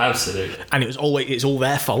killer. Oh, absolutely. And it's all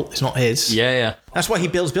their fault. It's not his. Yeah. That's why he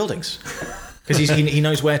builds buildings. Because he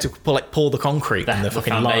knows where to pour the concrete and the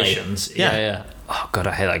fucking foundations. lie. Yeah. Oh god,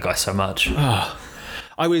 I hate that guy so much.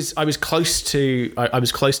 I was close to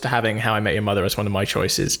having How I Met Your Mother as one of my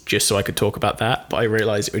choices, just so I could talk about that. But I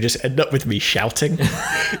realised it would just end up with me shouting.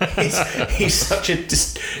 he's such a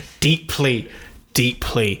just deeply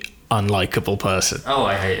unlikable person. Oh,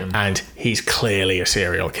 I hate him. And he's clearly a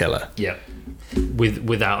serial killer. Yeah,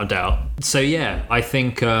 without a doubt. So yeah, I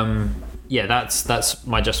think. That's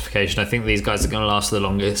my justification. I think these guys are going to last the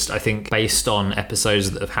longest. I think based on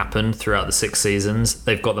episodes that have happened throughout the 6 seasons,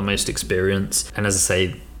 they've got the most experience. And as I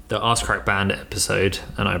say, the Ask Crack Bandit episode,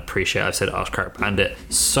 and I appreciate I've said Ask Crack Bandit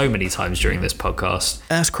so many times during this podcast.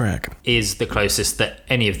 Ask Crack is the closest that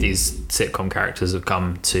any of these sitcom characters have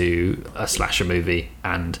come to a slasher movie.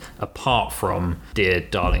 And apart from Dear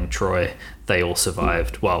Darling Troy, they all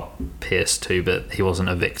survived. Well, Pierce too, but he wasn't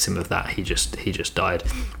a victim of that. He just died,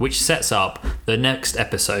 which sets up the next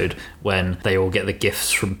episode when they all get the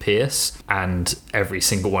gifts from Pierce, and every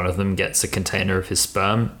single one of them gets a container of his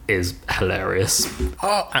sperm. Is hilarious.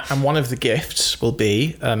 Oh, and one of the gifts will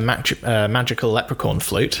be a magical leprechaun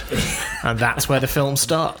flute, and that's where the film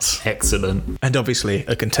starts. Excellent. And obviously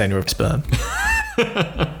a container of sperm.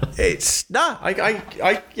 I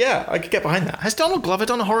could get behind that. Has Donald Glover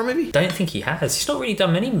done a horror movie? Don't think he has. He's not really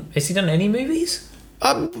done many. Has he done any movies?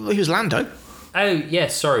 He was Lando. Oh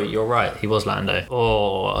yes, sorry, you're right. He was Lando.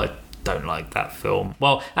 Oh, I don't like that film.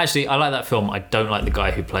 Well, actually, I like that film. I don't like the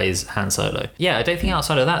guy who plays Han Solo. Yeah, I don't think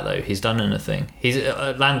outside of that though he's done anything. He's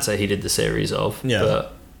Atlanta. He did the series of. Yeah.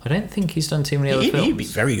 But I don't think he's done too many other films. He'd be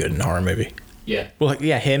very good in a horror movie. Yeah. Well,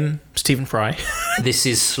 yeah, him, Stephen Fry. This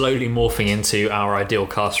is slowly morphing into our ideal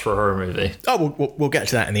cast for a horror movie. Oh, we'll get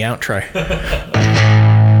to that in the outro.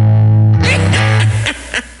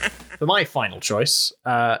 For my final choice,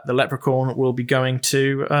 the Leprechaun will be going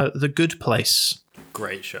to The Good Place.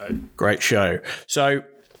 Great show. Great show. So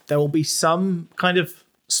there will be some kind of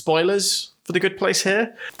spoilers for The Good Place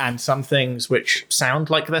here, and some things which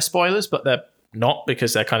sound like they're spoilers, but they're not,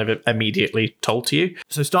 because they're kind of immediately told to you.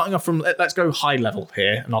 So starting off from, let's go high level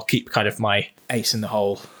here, and I'll keep kind of my ace in the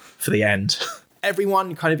hole for the end.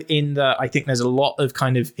 Everyone kind of I think there's a lot of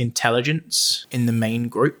kind of intelligence in the main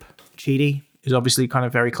group. Chidi is obviously kind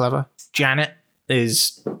of very clever. Janet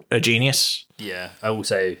is a genius. Yeah, I will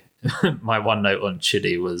say my one note on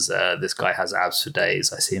Chidi was this guy has abs for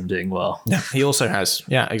days. I see him doing well. Yeah, he also has.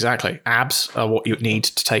 Yeah, exactly. Abs are what you need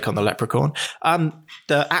to take on the Leprechaun.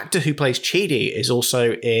 The actor who plays Chidi is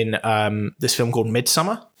also in this film called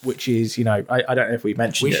Midsummer, which is, I don't know if we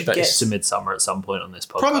mentioned it. We should get to Midsummer at some point on this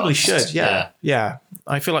podcast. Probably should, yeah.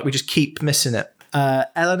 I feel like we just keep missing it.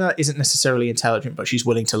 Eleanor isn't necessarily intelligent, but she's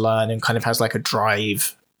willing to learn and kind of has like a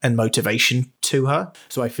drive and motivation to her.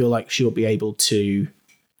 So I feel like she'll be able to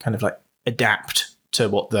kind of like adapt to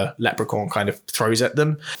what the Leprechaun kind of throws at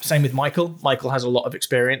them. Same with Michael. Michael has a lot of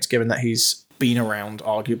experience, given that he's been around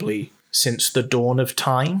arguably since the dawn of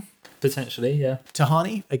time. Potentially, yeah.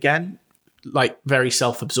 Tahani, again, like very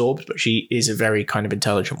self-absorbed, but she is a very kind of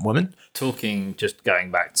intelligent woman. Just going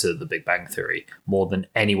back to The Big Bang Theory, more than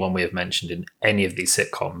anyone we have mentioned in any of these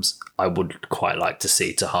sitcoms, I would quite like to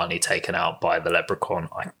see Tahani taken out by the Leprechaun.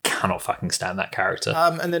 I cannot fucking stand that character.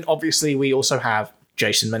 And then obviously we also have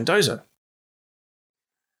Jason Mendoza.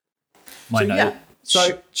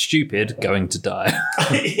 So stupid, going to die.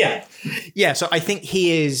 Yeah. So I think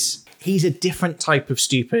he's a different type of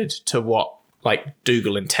stupid to what like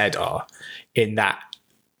Dougal and Ted are, in that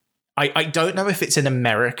I don't know if it's an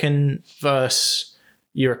American versus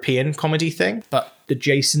European comedy thing, but the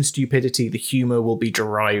Jason stupidity, the humor will be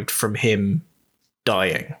derived from him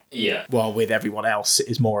dying. Yeah. While with everyone else, it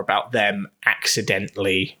is more about them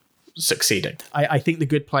accidentally succeeding. I think The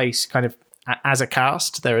Good Place kind of, as a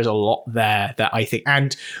cast, there is a lot there that I think,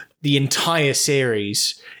 and the entire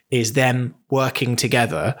series is them working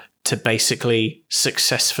together to basically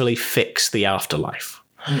successfully fix the afterlife.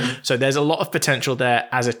 Mm-hmm. So there's a lot of potential there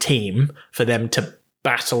as a team for them to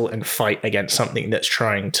battle and fight against something that's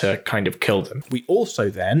trying to kind of kill them. We also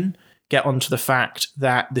then get onto the fact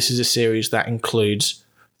that this is a series that includes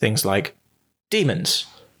things like demons.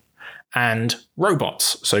 and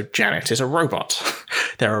robots. So Janet is a robot.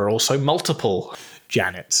 There are also multiple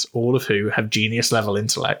Janets, all of who have genius level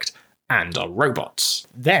intellect and are robots.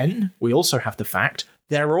 Then we also have the fact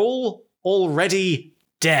they're all already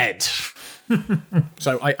dead.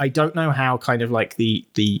 So I don't know how kind of like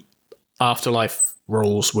the afterlife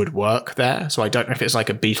rules would work there. So I don't know if it's like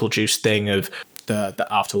a Beetlejuice thing of the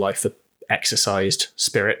afterlife for exorcised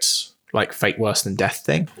spirits, like fate worse than death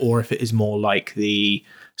thing, or if it is more like the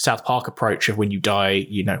South Park approach of when you die,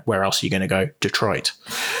 you know, where else are you going to go? Detroit.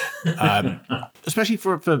 Especially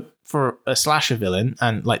for a slasher villain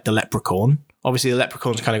and like the Leprechaun. Obviously the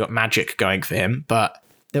Leprechaun's kind of got magic going for him, but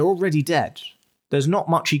they're already dead. There's not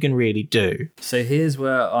much you can really do. So here's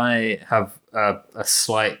where I have a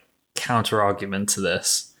slight counter argument to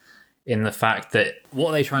this, in the fact that what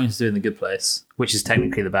are they trying to do in The Good Place, which is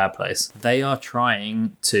technically the bad place? They are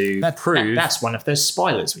trying to prove... That's one of those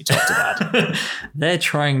spoilers we talked about. They're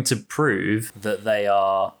trying to prove that they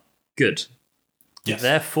are good. Yes.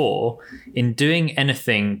 Therefore, in doing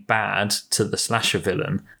anything bad to the slasher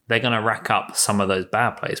villain, they're going to rack up some of those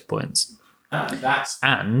bad place points.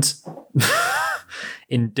 And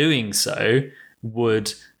in doing so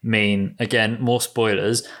would mean, again, more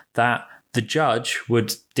spoilers, that the judge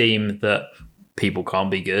would deem that people can't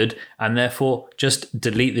be good and therefore just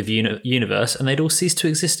delete the universe and they'd all cease to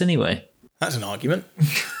exist anyway. That's an argument.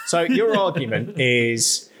 So your argument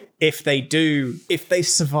is if they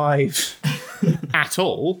survive at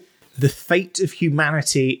all, the fate of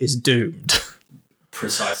humanity is doomed.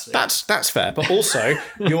 Precisely. That's fair, but also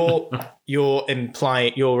you're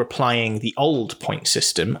applying the old point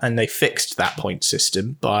system, and they fixed that point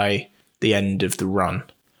system by the end of the run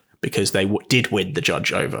because they did win the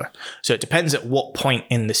judge over. So it depends at what point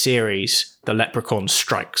in the series the Leprechaun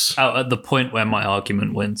strikes. Oh, at the point where my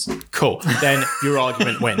argument wins. Cool. Then your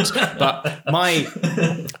argument wins. But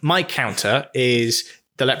my counter is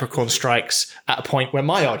the Leprechaun strikes at a point where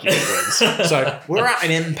my argument wins. So we're at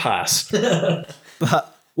an impasse.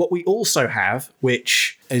 But what we also have,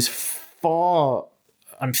 which is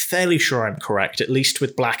I'm fairly sure I'm correct, at least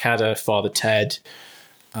with Blackadder, Father Ted,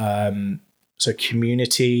 so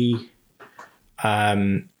Community,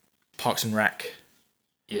 Parks and Rec.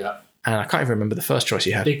 Yeah. And I can't even remember the first choice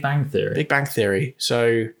you had. Big Bang Theory. Big Bang Theory.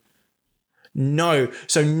 So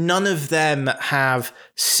none of them have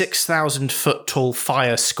 6,000 foot tall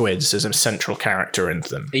fire squids as a central character in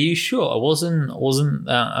them. Are you sure? Wasn't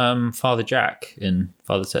that Father Jack in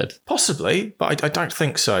Father Ted? Possibly, but I don't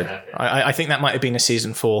think so. I think that might have been a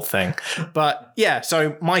season 4 thing. But yeah,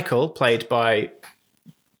 so Michael, played by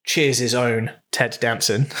Cheers' own Ted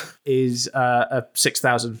Danson, is a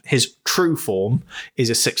 6,000. His true form is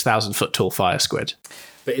a 6,000 foot tall fire squid.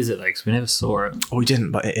 But is it though? Because we never saw it. Oh, we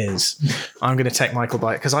didn't, but it is. I'm going to take Michael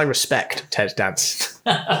by it because I respect Ted Danson.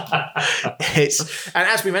 And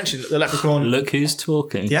as we mentioned, the Leprechaun. Look who's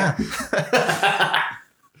talking. Yeah.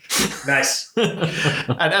 Nice.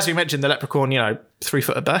 And as we mentioned, the Leprechaun, 3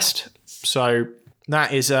 foot at best. So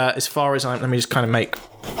that is as far as let me just kind of make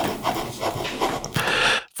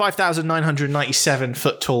 5,997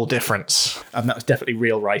 foot tall difference. And that was definitely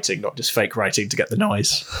real writing, not just fake writing to get the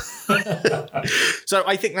noise. So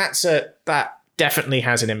I think that definitely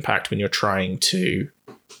has an impact when you're trying to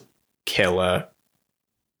kill a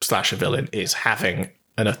slasher villain, is having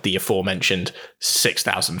the aforementioned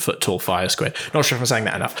 6,000 foot tall fire squid. Not sure if I'm saying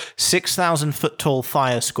that enough. 6,000 foot tall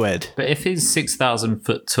fire squid. But if he's 6,000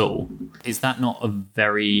 foot tall, is that not a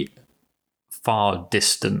very far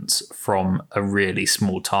distance from a really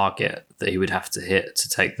small target that he would have to hit to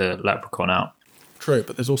take the leprechaun out? True,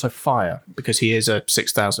 but there's also fire because he is a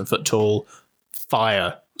 6,000 foot tall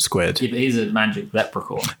fire squid. Yeah, but he's a magic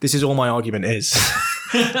leprechaun. This is all my argument is.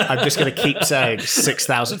 I'm just going to keep saying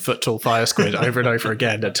 6,000 foot tall fire squid over and over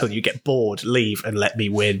again until you get bored, leave, and let me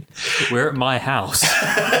win. We're at my house.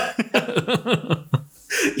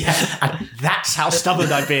 Yeah, and that's how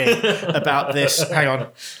stubborn I'm being about this. Hang on.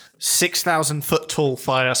 6,000 foot tall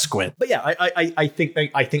fire squid. But yeah, I think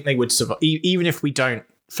they would survive, even if we don't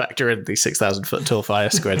factor in the 6,000 foot tall fire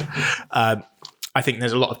squid. I think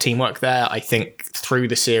there's a lot of teamwork there. I think through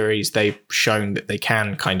the series they've shown that they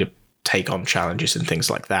can kind of take on challenges and things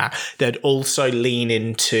like that. They'd also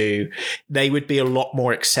they would be a lot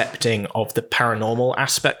more accepting of the paranormal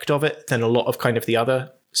aspect of it than a lot of kind of the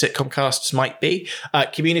other sitcom casts might be.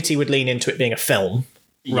 Community would lean into it being a film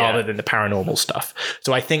rather than the paranormal stuff.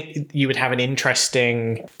 So I think you would have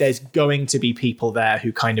there's going to be people there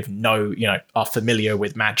who kind of know, are familiar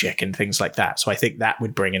with magic and things like that. So I think that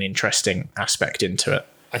would bring an interesting aspect into it.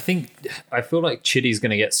 I feel like Chitty's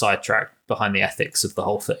going to get sidetracked behind the ethics of the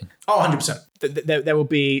whole thing. Oh, 100%. There will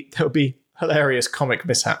be hilarious comic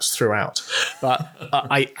mishaps throughout. But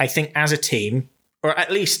I think as a team, or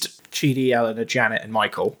at least GD, Eleanor, Janet, and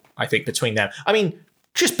Michael, I think between them, I mean,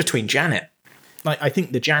 just between Janet, like I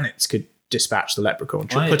think the Janets could dispatch the leprechaun,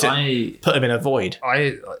 put him in a void.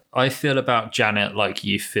 I feel about Janet like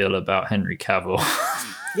you feel about Henry Cavill.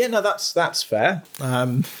 Yeah, no, that's fair.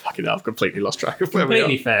 Fucking hell, I've completely lost track of where we are.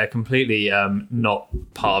 Completely fair, completely not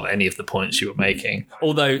part of any of the points you were making.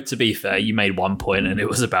 Although, to be fair, you made one point and it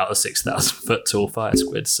was about a 6,000 foot tall fire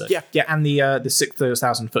squid. So yeah, and the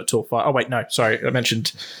 6,000 foot tall fire. Oh wait, no, sorry, I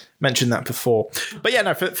mentioned that before. But yeah,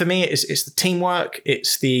 no, for me, it's the teamwork,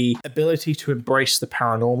 it's the ability to embrace the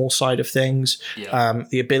paranormal side of things,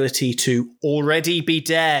 the ability to already be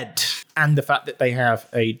dead, and the fact that they have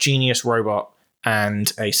a genius robot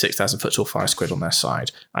and a 6,000 foot tall fire squid on their side.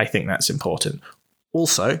 I think that's important.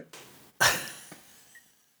 Also,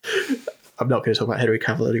 I'm not going to talk about Henry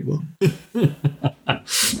Cavill anymore.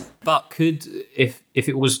 But if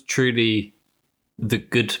it was truly the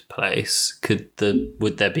good place,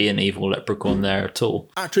 would there be an evil leprechaun there at all?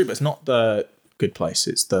 True, but it's not the good place.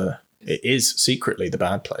 It is secretly the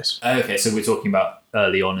bad place. Okay, so we're talking about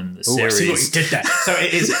early on in the series. I see what you did there. So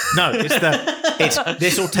it is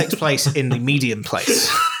this all takes place in the medium place.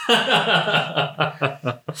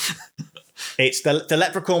 It's the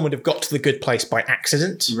leprechaun would have got to the good place by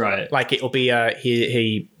accident, right? Like it'll be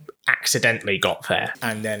he accidentally got there,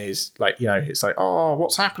 and then is like it's like, oh,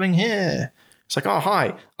 what's happening here? It's like, oh,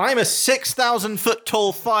 hi, I'm a 6,000 foot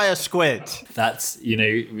tall fire squid. That's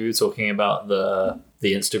we were talking about the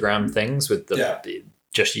Instagram things with the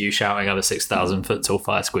just you shouting out a 6,000 foot tall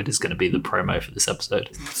fire squid is going to be the promo for this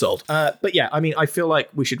episode. Sold. But yeah, I mean, I feel like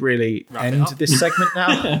we should really end this segment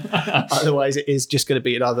now. Otherwise, it is just going to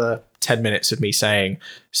be another 10 minutes of me saying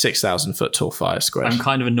 6,000 foot tall fire squid. I'm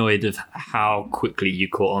kind of annoyed of how quickly you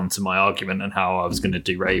caught on to my argument and how I was going to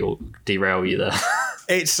derail you there.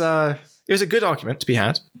 It was a good argument to be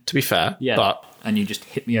had, to be fair. Yeah. But and you just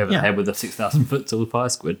hit me over the head with a 6,000 foot tall fire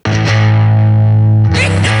squid.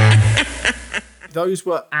 Those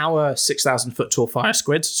were our 6,000 foot tall fire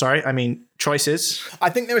squids. Sorry, I mean choices. I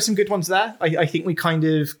think there were some good ones there. I think we kind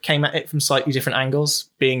of came at it from slightly different angles,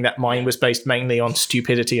 being that mine was based mainly on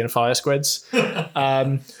stupidity and fire squids.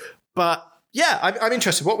 But yeah, I'm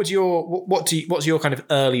interested. What's your kind of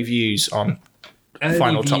early views on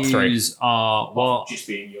final top three? Are just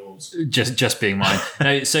being yours, just being mine.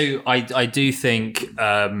 No, so I do think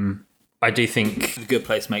The Good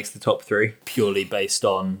Place makes the top three purely based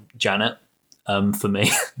on Janet. For me,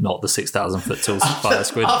 not the 6,000 foot tall fire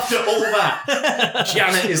squid. After all that,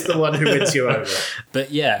 Janet is the one who wins you over. But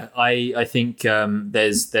yeah, I think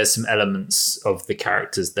there's some elements of the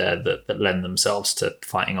characters there that lend themselves to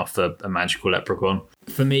fighting off a magical leprechaun.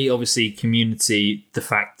 For me, obviously, Community, the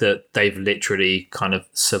fact that they've literally kind of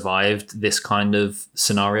survived this kind of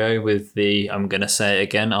scenario with I'm going to say it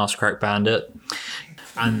again, Arse Crack Bandit.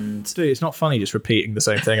 And dude, it's not funny just repeating the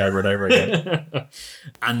same thing over and over again.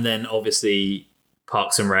 And then obviously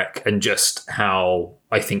Parks and Rec, and just how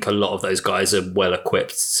I think a lot of those guys are well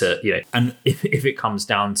equipped to, and if it comes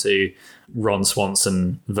down to Ron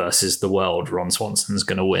Swanson versus the world, Ron Swanson's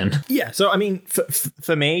going to win. Yeah. So, I mean,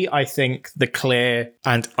 for me, I think the clear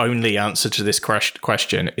and only answer to this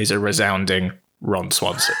question is a resounding Ron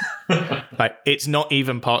Swanson. Like, it's not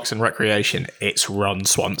even Parks and Recreation, it's Ron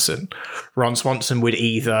Swanson. Ron Swanson would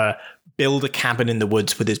either build a cabin in the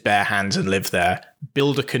woods with his bare hands and live there,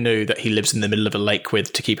 build a canoe that he lives in the middle of a lake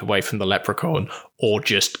with to keep away from the leprechaun, or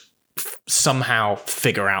just somehow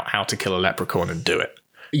figure out how to kill a leprechaun and do it.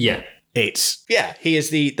 Yeah. He is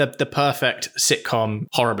the perfect sitcom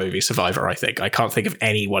horror movie survivor, I think. I can't think of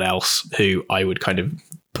anyone else who I would kind of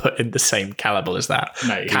put in the same caliber as that.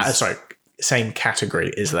 No, same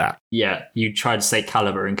category is that. Yeah, you tried to say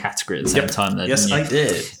caliber and category at the same time then. Yes, I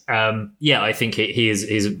did. I think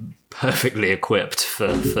he's perfectly equipped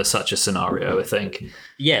for such a scenario, I think.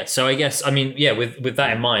 Yeah, so I guess, with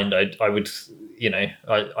that in mind, I would,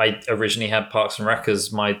 I originally had Parks and Rec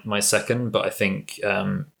as my second, but I think,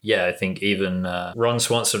 I think even Ron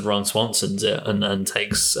Swanson's it and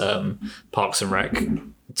takes Parks and Rec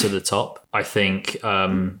to the top. I think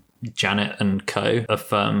Janet and Co.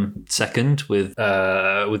 are second with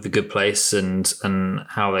The Good Place and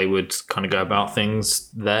how they would kind of go about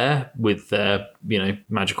things there with their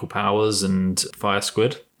magical powers and fire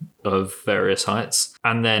squid of various heights.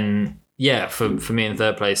 And then for me in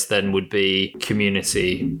third place then would be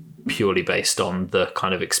Community, purely based on the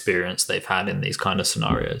kind of experience they've had in these kind of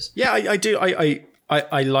scenarios. Yeah, I do.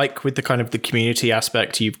 I like with the kind of the Community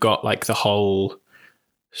aspect, you've got like the whole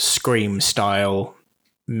Scream style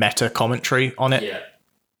meta commentary on it. Yeah.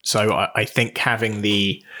 So I think having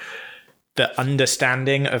the the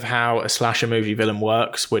understanding of how a slasher movie villain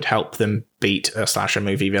works would help them beat a slasher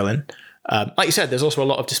movie villain. Like you said, there's also a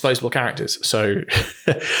lot of disposable characters, so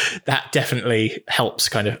that definitely helps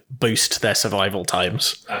kind of boost their survival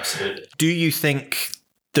times. Absolutely. Do you think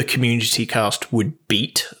the Community cast would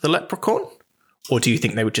beat the Leprechaun? Or do you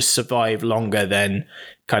think they would just survive longer than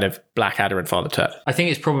kind of Blackadder and Father Ted? I think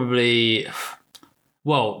it's probably...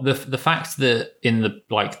 Well, the fact that in the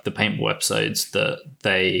paintball episodes that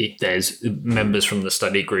there's members from the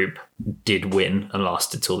study group did win and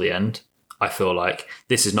lasted till the end, I feel like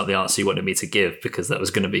this is not the answer you wanted me to give because that was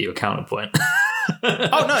going to be your counterpoint.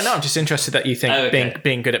 Oh, no, I'm just interested that you think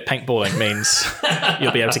being good at paintballing means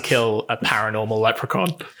you'll be able to kill a paranormal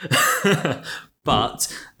leprechaun.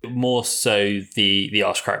 But more so the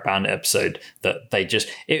Arse Crack Bandit episode that they just...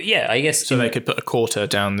 I guess... So they could put a quarter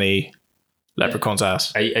down the leprechaun's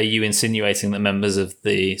ass. Are you insinuating that members of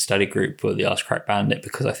the study group were the Arse Crack Bandit?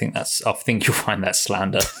 Because I think you'll find that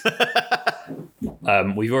slander.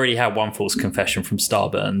 We've already had one false confession from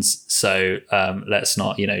Starburns, so let's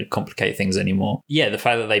not, complicate things anymore. Yeah, the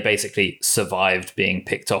fact that they basically survived being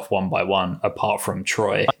picked off one by one, apart from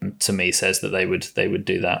Troy, to me says that they would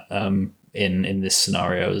do that in this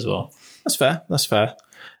scenario as well. That's fair.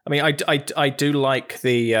 I mean, I do like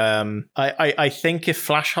the... I think if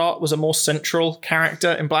Flashheart was a more central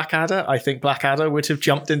character in Blackadder, I think Blackadder would have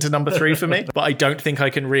jumped into number 3 for me. But I don't think I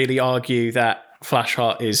can really argue that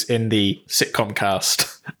Flashheart is in the sitcom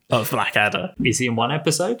cast of Blackadder. Is he in one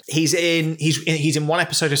episode? He's in one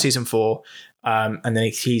episode of season 4. And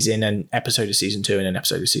then he's in an episode of season 2 and an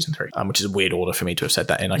episode of season 3, which is a weird order for me to have said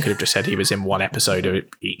that in. I could have just said he was in one episode of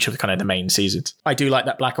each of the kind of the main seasons. I do like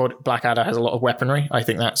that Blackadder has a lot of weaponry. I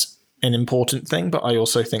think that's an important thing, but I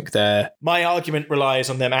also think my argument relies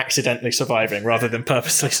on them accidentally surviving rather than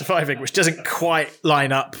purposely surviving, which doesn't quite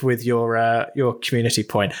line up with your Community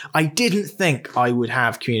point. I didn't think I would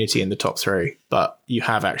have Community in the top 3, but you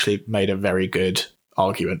have actually made a very good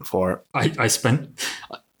argument for it. I spent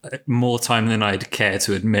more time than I'd care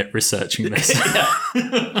to admit researching this.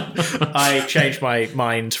 I changed my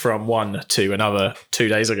mind from one to another 2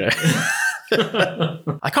 days ago.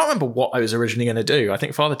 I can't remember what I was originally going to do. I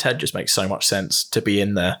think Father Ted just makes so much sense to be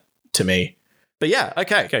in there to me. But yeah,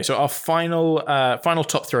 okay. So our final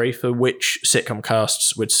top 3 for which sitcom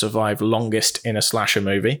casts would survive longest in a slasher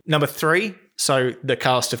movie. Number 3, so the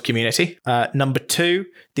cast of Community. Number 2,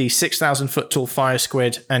 the 6,000 foot tall fire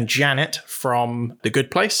squid and Janet from The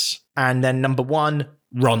Good Place. And then number 1,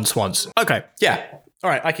 Ron Swanson. Okay, yeah. All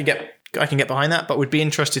right, I can get behind that, but would be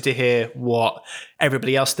interested to hear what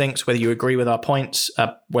everybody else thinks, whether you agree with our points,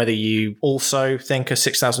 whether you also think a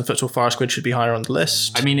 6,000 foot tall fire squid should be higher on the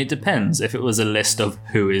list. I mean, it depends. If it was a list of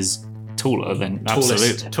who is taller, then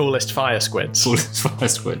absolutely. Tallest fire squids. Tallest fire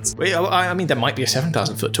squids. Well, I mean, there might be a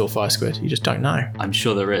 7,000 foot tall fire squid. You just don't know. I'm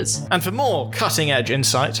sure there is. And for more cutting edge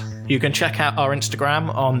insight, you can check out our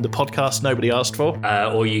Instagram on the podcast Nobody Asked For.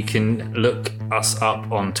 Or you can look us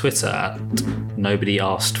up on Twitter at Nobody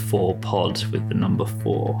Asked For Pod with the number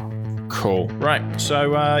 4. Cool. Right.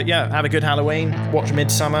 So, have a good Halloween. Watch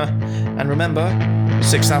Midsummer. And remember,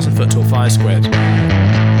 6,000 foot tall fire squid.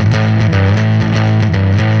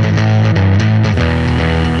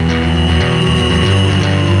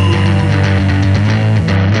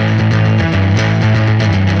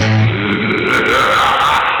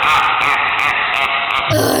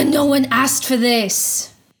 No one asked for this.